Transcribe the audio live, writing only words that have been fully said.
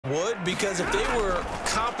Would, because if they were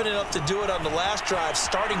confident enough to do it on the last drive,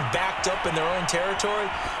 starting backed up in their own territory,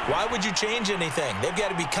 why would you change anything? They've got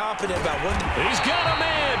to be confident about when. He's got a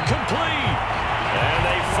man complete. And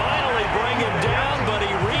they finally bring him down, but he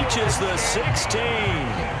reaches the 16.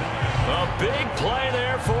 A big play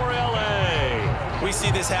there for L.A. We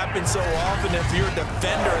see this happen so often. If you're a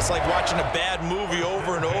defender, it's like watching a bad movie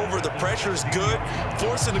over and over. The pressure's good,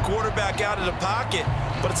 forcing the quarterback out of the pocket.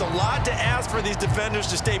 But it's a lot to ask for these defenders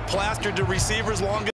to stay plastered to receivers long